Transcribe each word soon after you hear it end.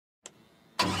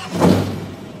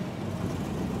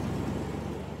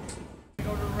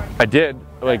I did,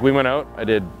 like we went out, I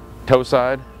did toe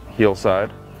side, heel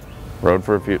side, rode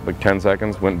for a few, like 10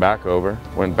 seconds, went back over,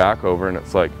 and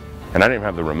it's like, and I didn't even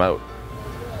have the remote.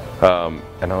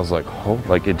 And I was like, oh,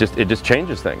 like it just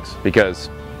changes things, because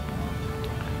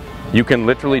you can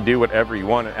literally do whatever you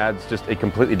want. It adds just a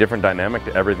completely different dynamic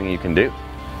to everything you can do.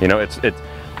 You know,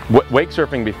 wake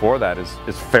surfing before that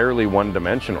is fairly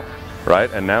one-dimensional,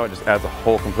 right? And now it just adds a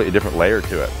whole completely different layer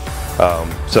to it.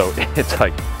 So it's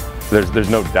like, there's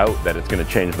no doubt that it's going to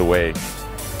change the way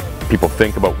people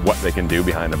think about what they can do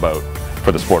behind a boat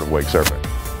for the sport of wake surfing.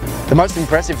 The most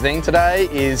impressive thing today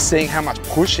is seeing how much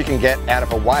push you can get out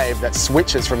of a wave that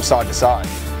switches from side to side.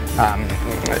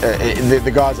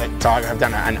 The guys at Tige have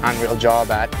done an unreal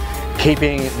job at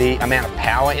keeping the amount of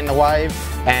power in the wave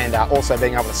and also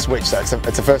being able to switch. So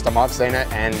it's the first time I've seen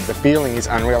it, and the feeling is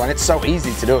unreal, and it's so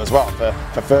easy to do as well.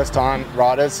 For first time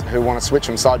riders who want to switch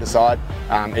from side to side,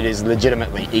 it is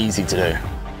legitimately easy to do.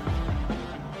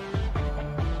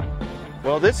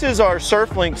 Well, this is our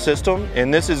SurfLink system,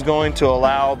 and this is going to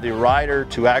allow the rider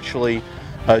to actually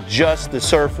adjust the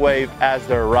surf wave as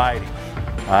they're riding.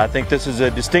 I think this is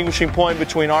a distinguishing point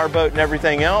between our boat and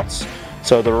everything else.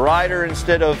 So the rider,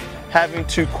 instead of having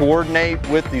to coordinate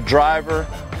with the driver,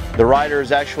 the rider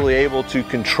is actually able to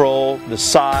control the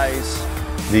size,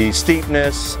 the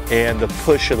steepness, and the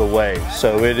push of the wave.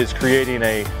 So it is creating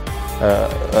a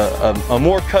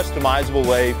more customizable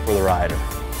wave for the rider.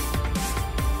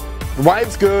 The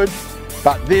wave's good,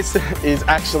 but this is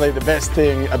actually the best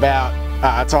thing about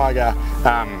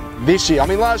Tige this year. I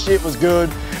mean, last year it was good,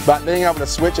 but being able to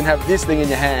switch and have this thing in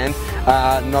your hand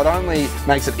not only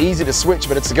makes it easy to switch,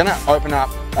 but it's going to open up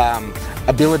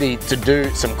ability to do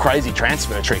some crazy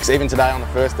transfer tricks. Even today on the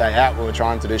first day out, we were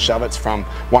trying to do shove-its from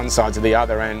one side to the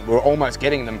other, and we're almost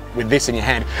getting them with this in your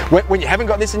hand. When you haven't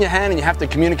got this in your hand and you have to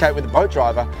communicate with the boat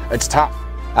driver, it's tough.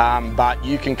 But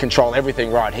you can control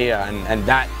everything right here, and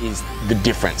that is the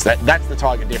difference. That's the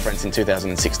Tige difference in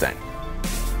 2016.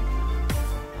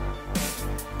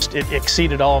 It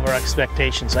exceeded all of our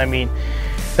expectations. I mean,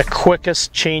 the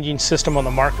quickest changing system on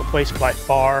the marketplace by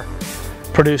far,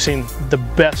 producing the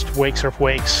best wake surf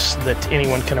wakes that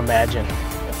anyone can imagine.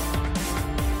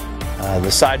 The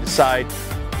side-to-side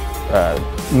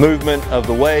movement of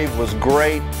the wave was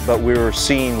great, but we were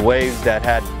seeing waves that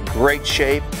had great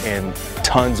shape and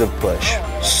tons of push.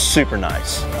 Super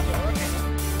nice.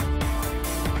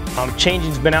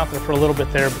 Changing's been out there for a little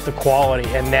bit there, but the quality,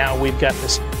 and now we've got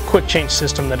this quick change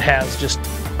system that has just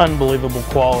unbelievable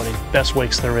quality. Best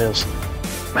wakes there is.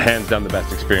 Hands down the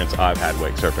best experience I've had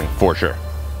wake surfing, for sure.